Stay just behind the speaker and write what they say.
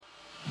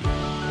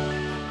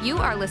You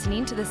are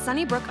listening to the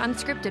Sunnybrook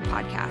Unscripted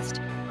Podcast,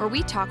 where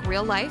we talk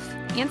real life,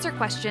 answer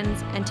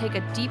questions, and take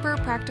a deeper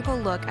practical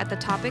look at the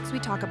topics we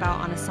talk about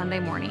on a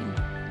Sunday morning.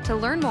 To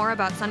learn more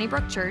about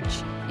Sunnybrook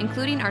Church,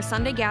 including our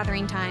Sunday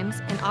gathering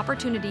times and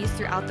opportunities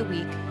throughout the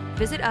week,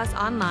 visit us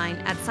online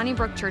at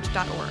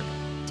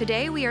sunnybrookchurch.org.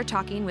 Today we are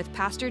talking with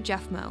Pastor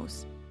Jeff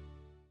Mose.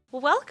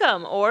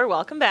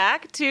 Welcome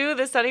back to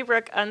the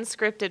Sunnybrook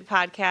Unscripted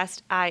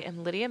Podcast. I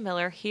am Lydia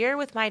Miller here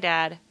with my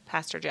dad,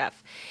 Pastor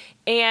Jeff.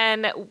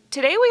 And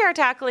today we are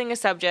tackling a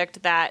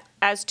subject that,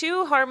 as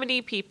two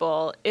Harmony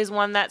people, is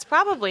one that's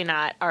probably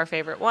not our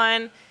favorite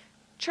one: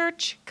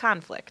 church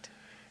conflict.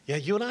 Yeah,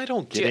 you and I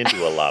don't get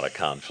into a lot of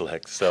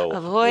conflict, so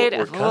avoid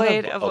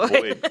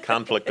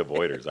conflict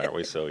avoiders, aren't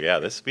we? So yeah,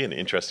 this would be an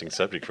interesting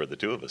subject for the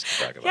two of us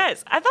to talk about.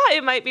 Yes, I thought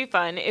it might be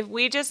fun if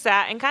we just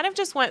sat and kind of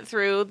just went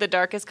through the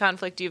darkest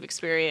conflict you've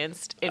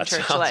experienced in church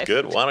life. That sounds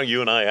good. Why don't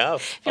you and I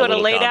have a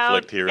little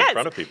conflict here in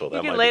front of people?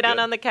 You can lay down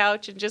on the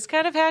couch and just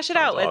kind of hash it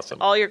out with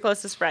all your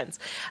closest friends.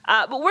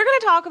 But we're going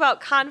to talk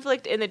about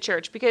conflict in the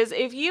church, because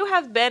if you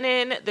have been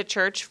in the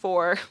church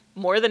for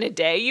more than a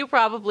day, you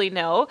probably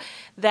know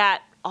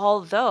that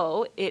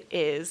although it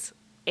is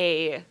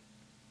a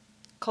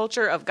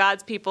culture of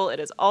God's people, it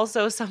is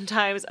also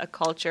sometimes a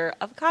culture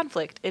of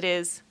conflict. It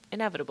is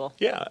inevitable.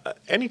 Yeah.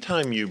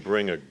 Anytime you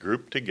bring a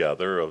group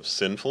together of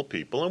sinful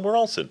people, and we're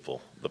all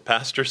sinful. The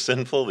pastor's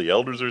sinful, the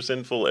elders are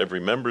sinful, every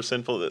member's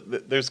sinful.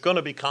 There's going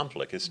to be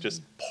conflict. It's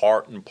just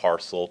part and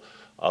parcel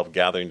of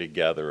gathering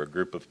together a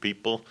group of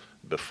people.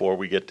 Before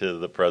we get to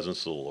the presence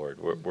of the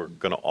Lord, we're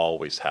going to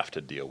always have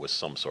to deal with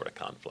some sort of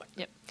conflict.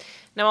 Yep.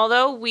 Now,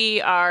 although we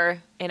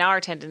are, in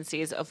our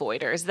tendencies,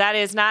 avoiders, that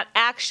is not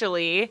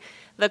actually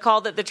the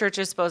call that the church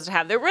is supposed to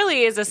have. There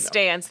really is a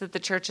stance that the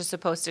church is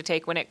supposed to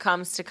take when it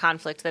comes to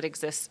conflict that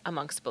exists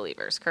amongst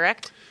believers,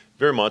 correct?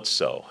 Very much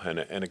so.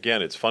 And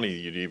again, it's funny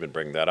you'd even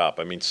bring that up.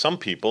 I mean, some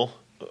people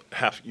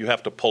you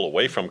have to pull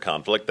away from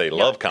conflict. They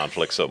love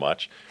conflict so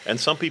much. And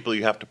some people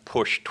you have to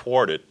push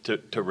toward it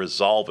to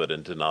resolve it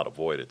and to not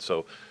avoid it.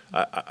 So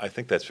I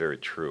think that's very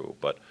true.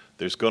 But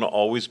there's going to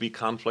always be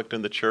conflict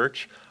in the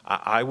church.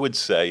 I would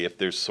say if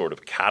there's sort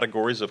of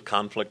categories of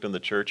conflict in the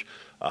church,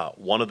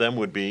 one of them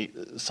would be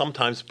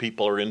sometimes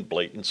people are in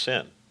blatant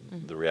sin.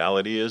 Mm-hmm. The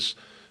reality is,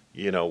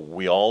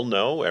 we all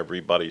know,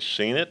 everybody's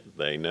seen it.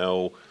 They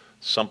know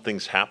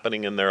something's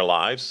happening in their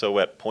lives. So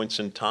at points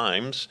in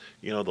times,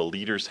 the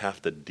leaders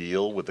have to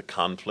deal with the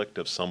conflict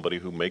of somebody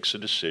who makes a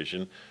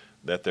decision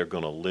that they're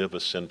going to live a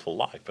sinful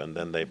life, and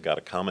then they've got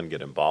to come and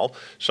get involved.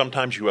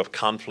 Sometimes you have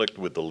conflict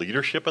with the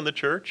leadership in the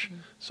church.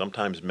 Mm-hmm.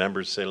 Sometimes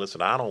members say,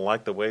 listen, I don't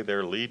like the way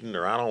they're leading,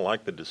 or I don't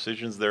like the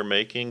decisions they're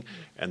making,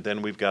 and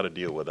then we've got to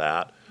deal with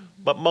that.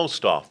 Mm-hmm. But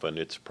most often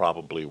it's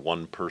probably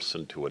one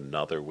person to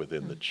another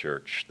within the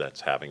church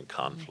that's having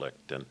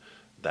conflict, and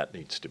that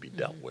needs to be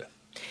dealt with.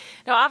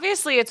 Now,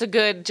 obviously, it's a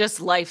good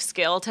just life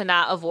skill to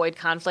not avoid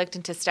conflict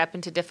and to step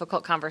into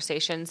difficult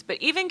conversations.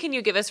 But even can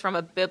you give us from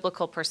a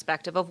biblical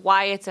perspective of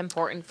why it's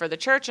important for the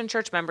church and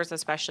church members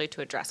especially to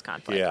address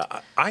conflict?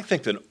 Yeah, I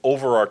think an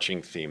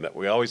overarching theme that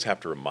we always have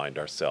to remind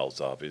ourselves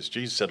of is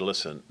Jesus said,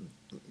 listen,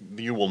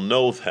 you will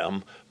know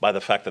them by the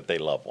fact that they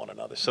love one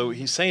another. So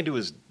he's saying to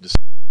his disciples,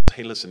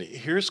 hey, listen,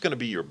 here's going to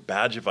be your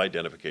badge of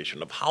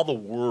identification of how the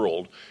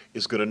world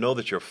is going to know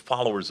that you're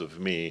followers of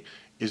me,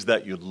 is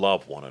that you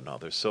love one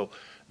another. So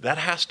that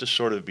has to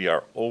sort of be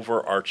our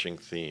overarching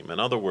theme. In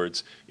other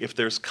words, if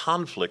there's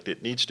conflict,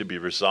 it needs to be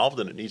resolved,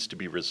 and it needs to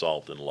be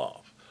resolved in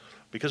love.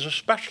 Because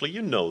especially,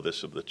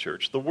 this of the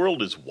church, the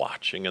world is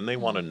watching, and they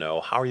want to know,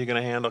 how are you going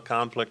to handle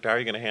conflict? How are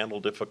you going to handle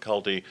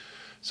difficulty?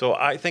 So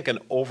I think an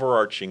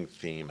overarching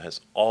theme has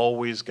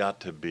always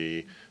got to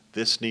be,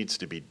 this needs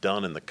to be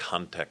done in the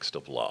context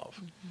of love.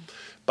 Mm-hmm.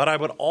 But I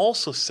would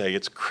also say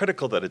it's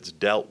critical that it's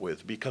dealt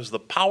with, because the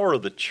power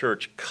of the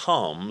church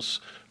comes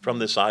from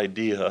this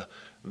idea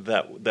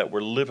that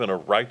we're living a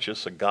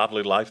righteous, a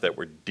godly life, that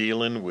we're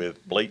dealing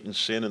with blatant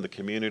sin in the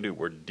community,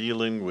 we're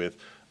dealing with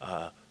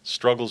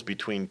struggles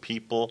between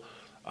people.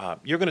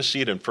 You're going to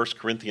see it in 1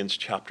 Corinthians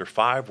chapter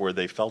 5, where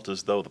they felt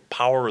as though the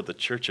power of the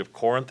church of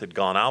Corinth had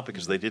gone out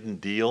because they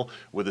didn't deal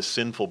with a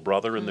sinful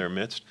brother in their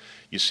midst.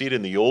 You see it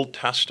in the Old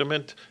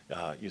Testament.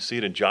 You see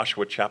it in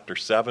Joshua chapter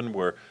 7,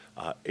 where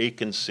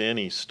Achan sinned,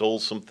 he stole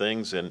some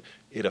things, and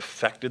it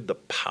affected the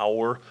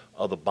power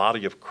of the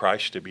body of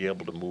Christ to be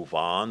able to move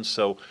on.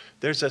 So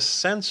there's a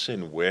sense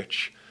in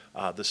which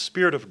the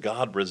Spirit of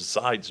God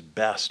resides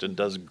best and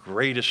does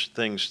greatest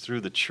things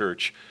through the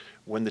church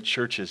when the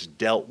church has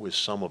dealt with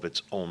some of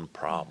its own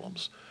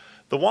problems.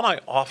 The one I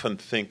often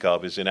think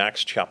of is in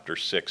Acts chapter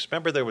 6.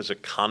 Remember, there was a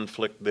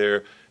conflict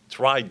there. It's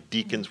why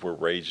deacons were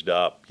raised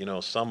up.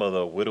 Some of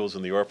the widows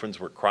and the orphans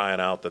were crying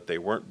out that they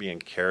weren't being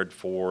cared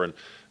for, and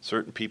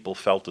certain people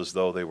felt as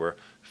though they were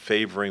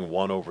favoring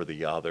one over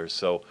the other.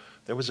 So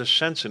there was a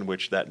sense in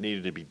which that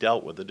needed to be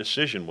dealt with. The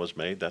decision was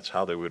made. That's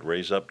how they would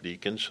raise up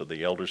deacons, so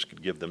the elders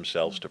could give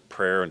themselves to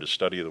prayer and to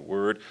study of the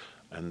word.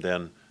 And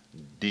then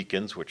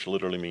deacons, which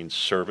literally means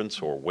servants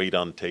or wait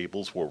on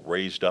tables, were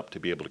raised up to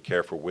be able to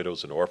care for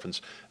widows and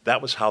orphans.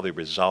 That was how they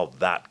resolved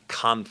that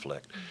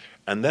conflict.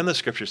 And then the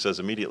scripture says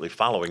immediately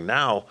following,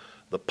 now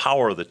the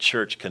power of the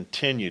church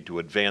continued to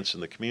advance in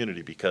the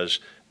community because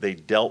they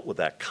dealt with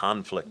that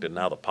conflict, and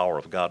now the power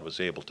of God was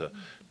able to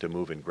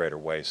move in greater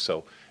ways.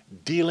 So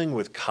dealing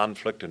with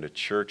conflict in the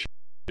church,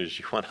 as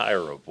you and I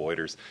are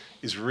avoiders,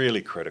 is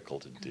really critical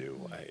to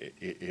do.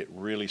 It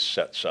really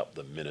sets up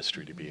the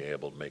ministry to be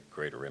able to make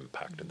greater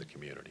impact in the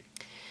community.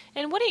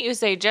 And wouldn't you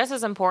say just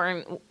as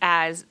important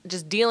as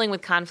just dealing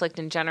with conflict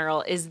in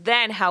general is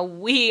then how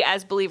we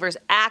as believers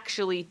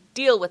actually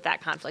deal with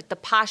that conflict, the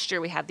posture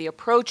we have, the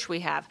approach we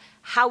have,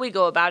 how we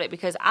go about it,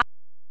 because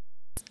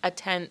it's a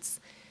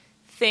tense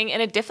thing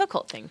and a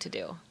difficult thing to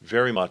do.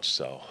 Very much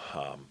so.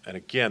 And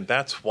again,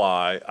 that's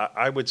why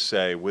I would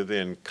say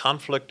within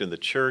conflict in the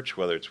church,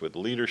 whether it's with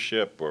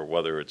leadership or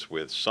whether it's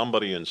with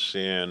somebody in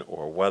sin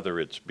or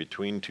whether it's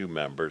between two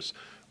members,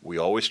 we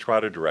always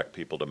try to direct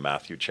people to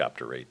Matthew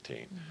chapter 18.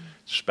 Mm-hmm.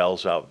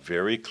 Spells out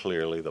very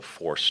clearly the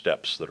 4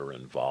 steps that are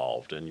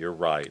involved. And you're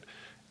right,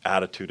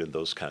 attitude and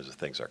those kinds of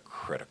things are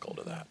critical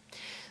to that.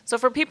 So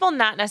for people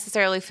not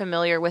necessarily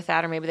familiar with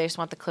that, or maybe they just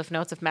want the Cliff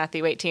Notes of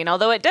Matthew 18,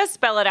 although it does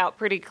spell it out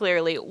pretty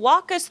clearly,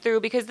 walk us through,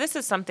 because this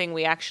is something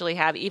we actually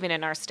have even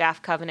in our staff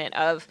covenant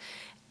of,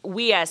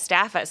 we as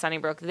staff at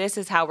Sunnybrook, this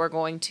is how we're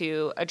going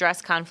to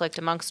address conflict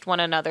amongst one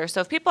another.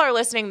 So if people are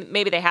listening,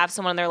 maybe they have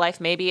someone in their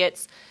life, maybe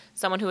it's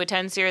someone who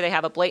attends here, they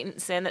have a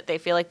blatant sin that they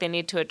feel like they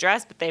need to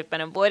address, but they've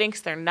been avoiding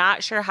because they're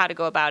not sure how to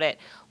go about it.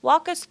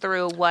 Walk us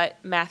through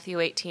what Matthew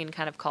 18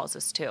 kind of calls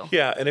us to.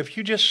 Yeah, and if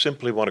you just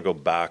simply want to go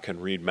back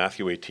and read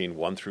Matthew 18,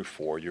 1 through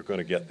 4, you're going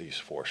to get these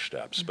 4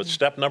 steps. Mm-hmm. But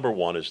step number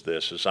 1 is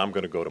this, is I'm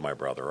going to go to my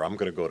brother, or I'm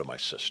going to go to my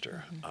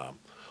sister. Mm-hmm.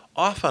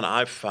 Often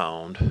I've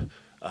found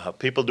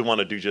people do want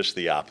to do just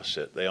the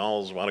opposite. They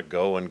always want to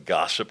go and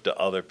gossip to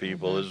other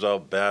people. Mm-hmm. This is how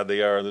bad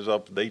they are, this is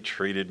how they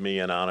treated me,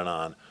 and on and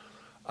on.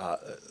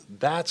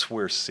 That's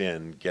where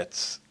sin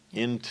gets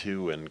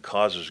into and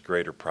causes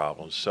greater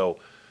problems. So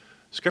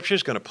Scripture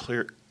is going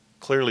to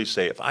clearly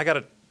say, if I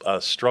got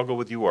a struggle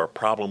with you or a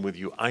problem with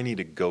you, I need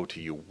to go to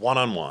you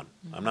one-on-one.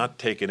 Mm-hmm. I'm not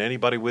taking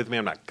anybody with me.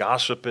 I'm not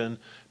gossiping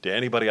to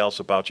anybody else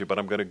about you, but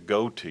I'm going to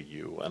go to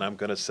you. And I'm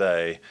going to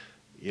say,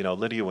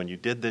 Lydia, when you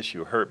did this,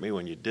 you hurt me.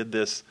 When you did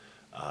this,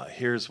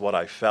 here's what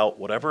I felt,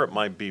 whatever it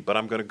might be, but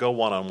I'm going to go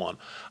one-on-one.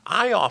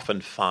 I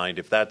often find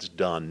if that's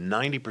done,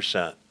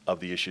 90% of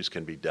the issues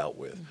can be dealt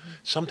with. Mm-hmm.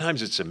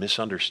 Sometimes it's a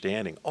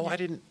misunderstanding. Oh,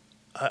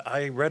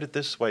 I read it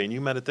this way and you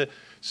meant it this.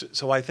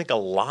 So I think a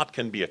lot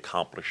can be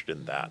accomplished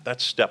in that.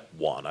 That's step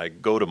 1. I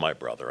go to my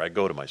brother. I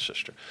go to my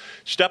sister.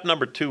 Step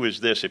number 2 is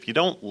this. If you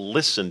don't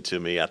listen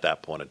to me at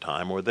that point in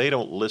time, or they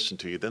don't listen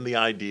to you, then the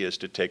idea is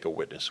to take a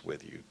witness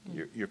with you.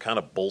 Mm-hmm. You're kind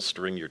of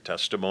bolstering your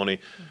testimony.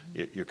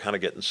 Mm-hmm. You're kind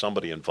of getting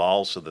somebody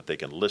involved so that they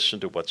can listen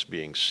to what's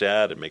being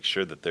said and make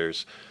sure that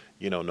there's,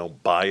 no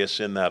bias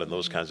in that and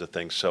those kinds of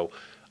things. So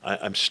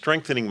I'm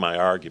strengthening my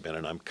argument,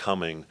 and I'm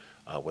coming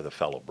with a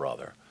fellow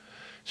brother.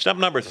 Step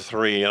number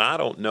 3, and I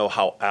don't know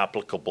how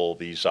applicable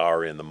these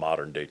are in the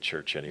modern day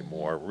church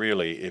anymore.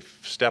 Really,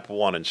 if step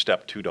 1 and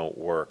step 2 don't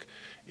work,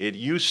 it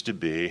used to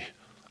be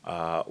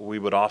we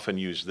would often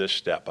use this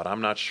step, but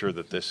I'm not sure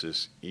that this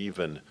is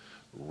even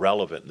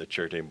relevant in the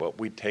church anymore. But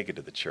we'd take it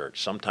to the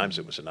church. Sometimes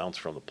it was announced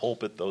from the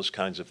pulpit, those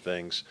kinds of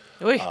things.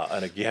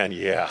 And again,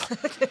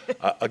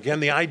 again,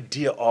 the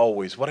idea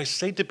always, what I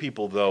say to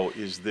people though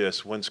is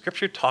this, when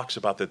Scripture talks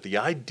about that, the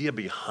idea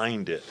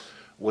behind it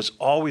was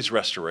always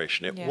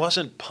restoration. It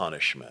wasn't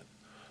punishment.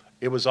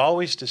 It was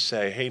always to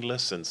say, hey,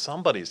 listen,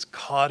 somebody's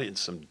caught in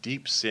some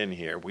deep sin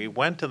here. We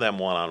went to them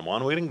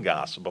one-on-one. We didn't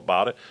gossip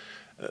about it.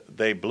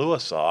 They blew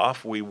us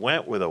off. We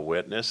went with a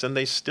witness, and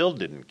they still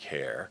didn't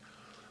care.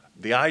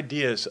 The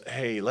idea is,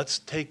 hey, let's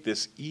take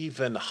this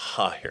even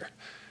higher.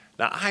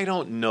 Now, I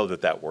don't know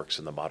that works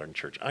in the modern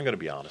church. I'm going to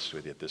be honest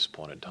with you at this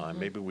point in time. Mm-hmm.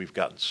 Maybe we've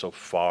gotten so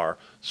far,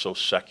 so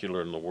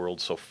secular in the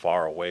world, so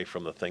far away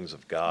from the things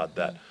of God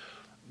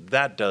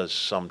that does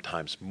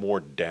sometimes more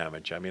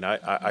damage. I mean,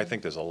 I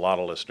think there's a lot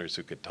of listeners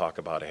who could talk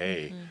about,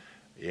 hey,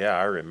 yeah,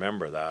 I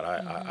remember that.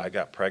 I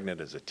got pregnant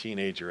as a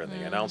teenager, and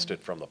they announced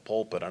it from the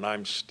pulpit, and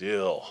I'm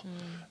still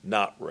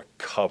not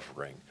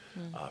recovering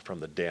from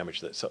the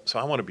damage. So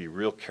I want to be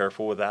real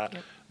careful with that,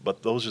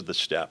 but those are the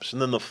steps. And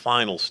then the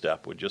final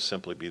step would just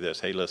simply be this.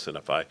 Hey, listen,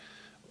 if I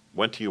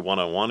went to you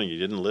one-on-one and you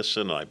didn't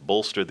listen, and I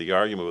bolstered the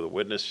argument with a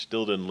witness, you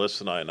still didn't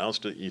listen, I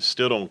announced it, you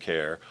still don't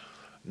care,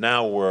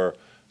 now we're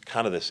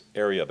kind of this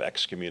area of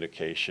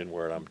excommunication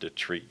where I'm to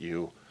treat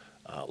you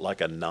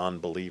like a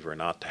non-believer,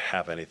 not to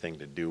have anything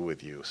to do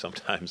with you.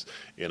 Sometimes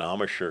in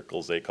Amish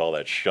circles, they call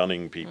that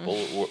shunning people,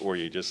 where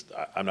you just,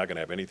 I'm not going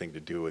to have anything to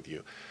do with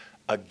you.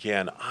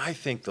 Again, I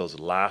think those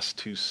last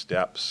 2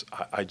 steps,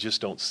 I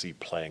just don't see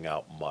playing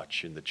out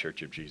much in the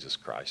Church of Jesus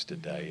Christ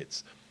today.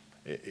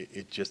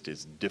 It just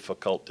is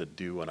difficult to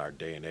do in our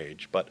day and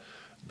age, but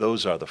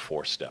those are the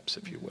 4 steps,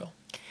 if you will.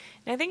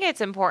 And I think it's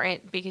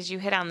important because you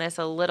hit on this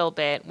a little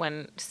bit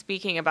when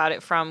speaking about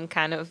it from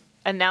kind of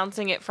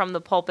announcing it from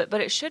the pulpit, but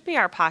it should be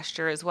our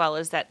posture as well,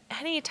 is that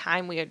any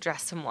time we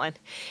address someone,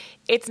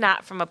 it's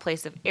not from a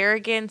place of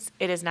arrogance,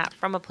 it is not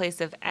from a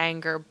place of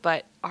anger,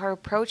 but our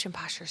approach and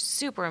posture is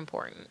super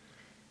important.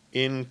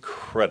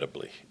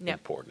 incredibly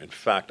important. In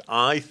fact,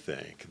 I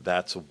think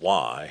that's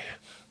why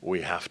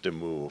we have to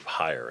move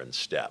higher in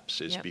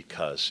steps, is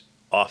because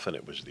often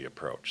it was the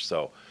approach.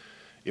 So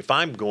if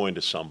I'm going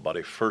to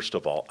somebody, first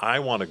of all, I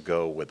want to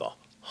go with a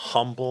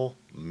humble,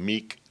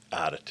 meek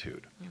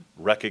attitude,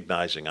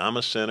 recognizing I'm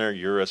a sinner,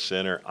 you're a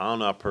sinner, I'm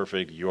not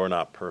perfect, you're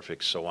not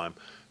perfect, so I'm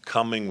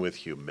coming with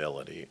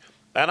humility.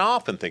 And I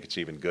often think it's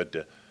even good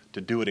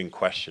to do it in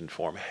question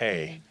form.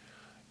 Hey,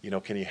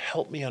 can you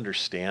help me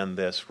understand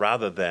this?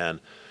 Rather than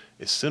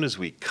as soon as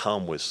we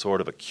come with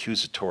sort of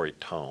accusatory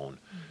tone,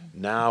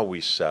 now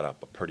we set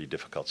up a pretty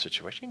difficult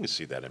situation. You can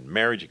see that in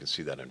marriage, you can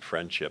see that in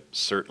friendship,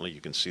 certainly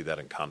you can see that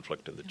in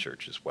conflict in the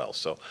church as well.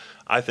 So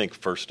I think,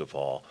 first of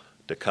all,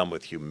 to come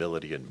with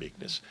humility and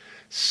meekness.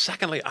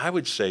 Secondly, I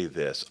would say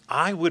this.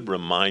 I would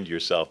remind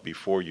yourself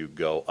before you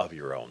go of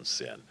your own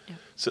sin.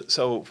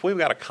 So if we've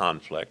got a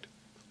conflict,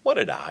 what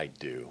did I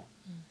do?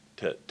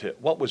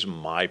 What was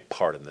my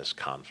part in this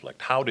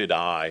conflict? How did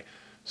I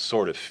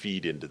sort of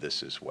feed into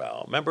this as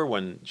well? Remember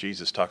when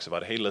Jesus talks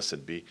about, hey,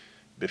 listen,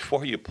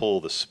 before you pull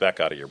the speck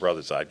out of your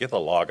brother's eye, get the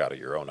log out of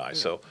your own eye.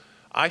 So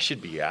I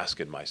should be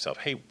asking myself,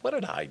 hey, what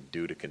did I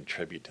do to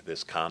contribute to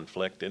this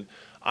conflict? And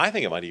I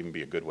think it might even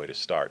be a good way to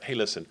start. Hey,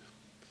 listen,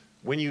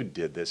 when you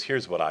did this,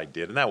 here's what I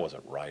did, and that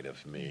wasn't right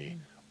of me.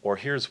 Or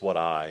here's what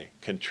I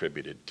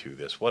contributed to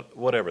this,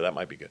 whatever, that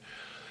might be good.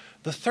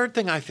 The third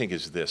thing I think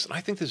is this, and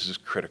I think this is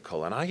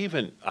critical, and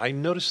I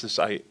notice this,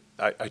 I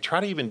try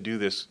to even do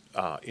this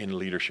in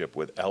leadership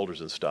with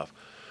elders and stuff,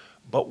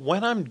 but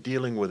when I'm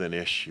dealing with an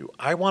issue,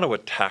 I want to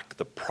attack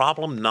the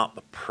problem, not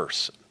the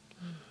person.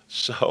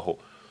 So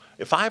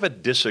if I have a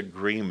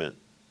disagreement,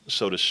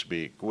 so to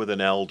speak, with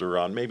an elder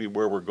on maybe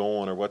where we're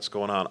going or what's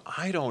going on,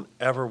 I don't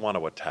ever want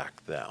to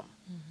attack them.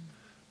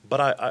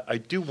 But I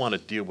do want to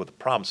deal with the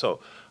problem.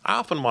 So I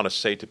often want to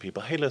say to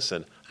people, hey,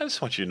 listen, I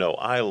just want you to know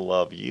I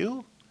love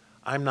you.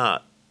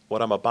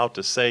 What I'm about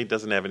to say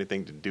doesn't have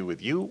anything to do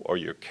with you or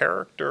your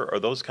character or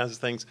those kinds of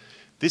things.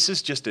 This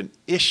is just an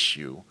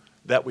issue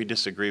that we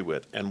disagree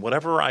with. And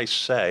whatever I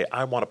say,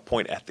 I want to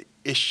point at the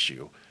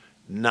issue,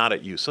 not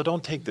at you. So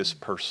don't take this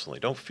personally.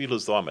 Don't feel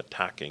as though I'm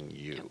attacking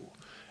you.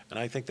 And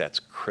I think that's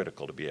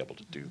critical to be able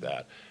to do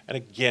that. And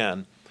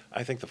again,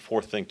 I think the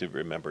fourth thing to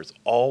remember is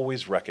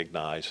always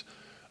recognize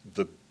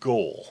the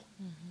goal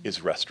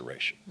is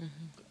restoration.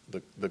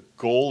 The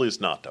goal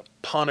is not to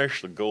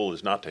punish. The goal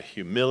is not to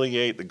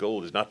humiliate. The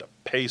goal is not to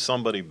pay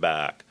somebody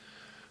back.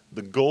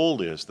 The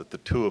goal is that the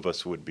two of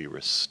us would be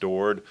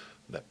restored,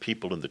 that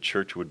people in the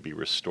church would be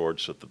restored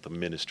so that the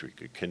ministry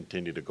could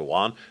continue to go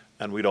on,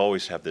 and we'd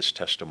always have this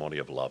testimony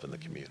of love in the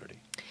community.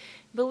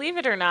 Believe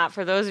it or not,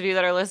 for those of you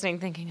that are listening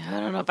thinking, I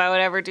don't know if I would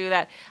ever do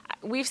that,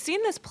 we've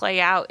seen this play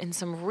out in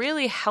some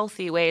really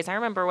healthy ways. I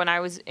remember when I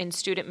was in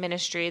student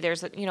ministry,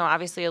 there's,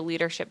 obviously a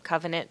leadership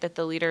covenant that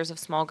the leaders of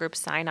small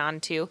groups sign on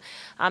to.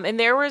 And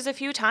there was a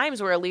few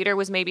times where a leader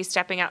was maybe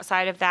stepping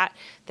outside of that.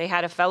 They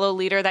had a fellow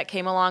leader that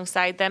came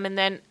alongside them and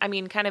then,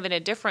 kind of in a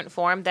different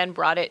form, then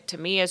brought it to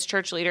me as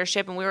church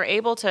leadership. And we were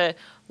able to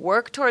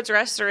work towards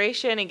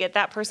restoration and get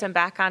that person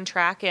back on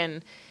track.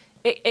 And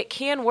it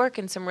can work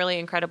in some really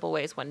incredible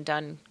ways when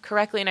done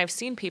correctly, and I've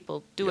seen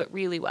people do it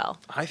really well.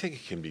 I think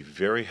it can be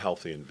very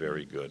healthy and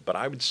very good, but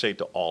I would say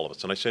to all of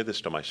us, and I say this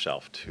to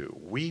myself too,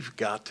 we've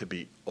got to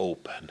be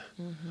open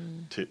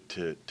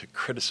to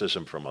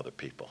criticism from other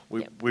people.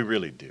 We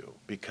really do,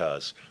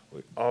 because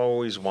we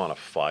always want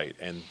to fight,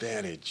 and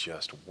then it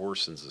just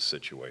worsens the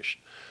situation.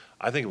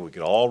 I think if we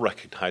could all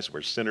recognize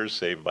we're sinners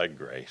saved by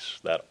grace,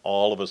 that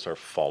all of us are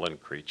fallen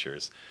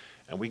creatures,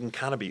 and we can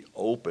kind of be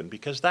open,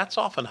 because that's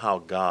often how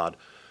God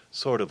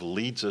sort of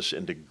leads us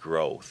into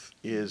growth,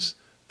 is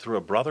through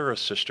a brother or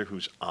sister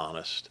who's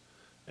honest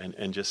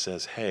and just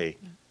says, hey,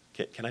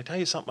 can I tell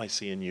you something I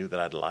see in you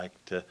that I'd like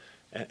to?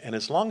 And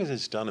as long as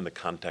it's done in the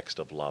context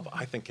of love,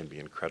 I think can be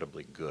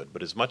incredibly good.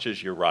 But as much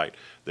as you're right,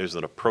 there's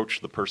an approach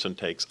the person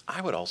takes,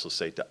 I would also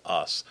say to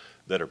us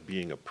that are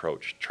being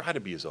approached, try to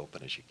be as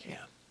open as you can.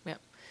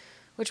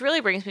 Which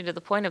really brings me to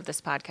the point of this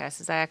podcast,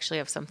 is I actually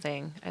have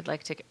something I'd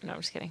like to... No,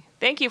 I'm just kidding.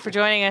 Thank you for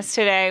joining us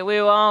today. We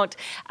won't.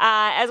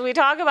 As we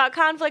talk about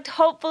conflict,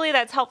 hopefully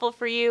that's helpful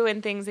for you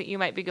and things that you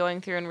might be going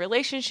through in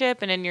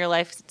relationship and in your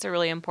life. It's a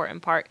really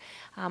important part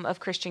of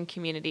Christian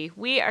community.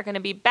 We are going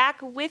to be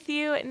back with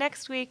you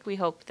next week. We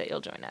hope that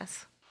you'll join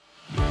us.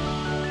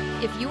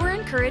 If you were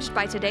encouraged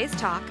by today's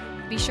talk,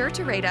 be sure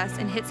to rate us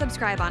and hit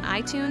subscribe on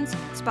iTunes,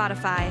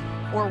 Spotify,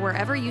 or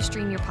wherever you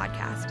stream your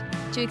podcast.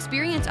 To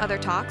experience other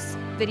talks,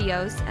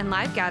 videos, and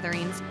live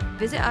gatherings,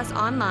 visit us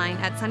online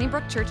at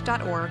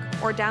sunnybrookchurch.org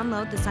or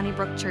download the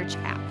Sunnybrook Church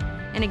app.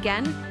 And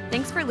again,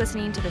 thanks for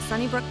listening to the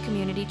Sunnybrook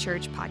Community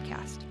Church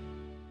podcast.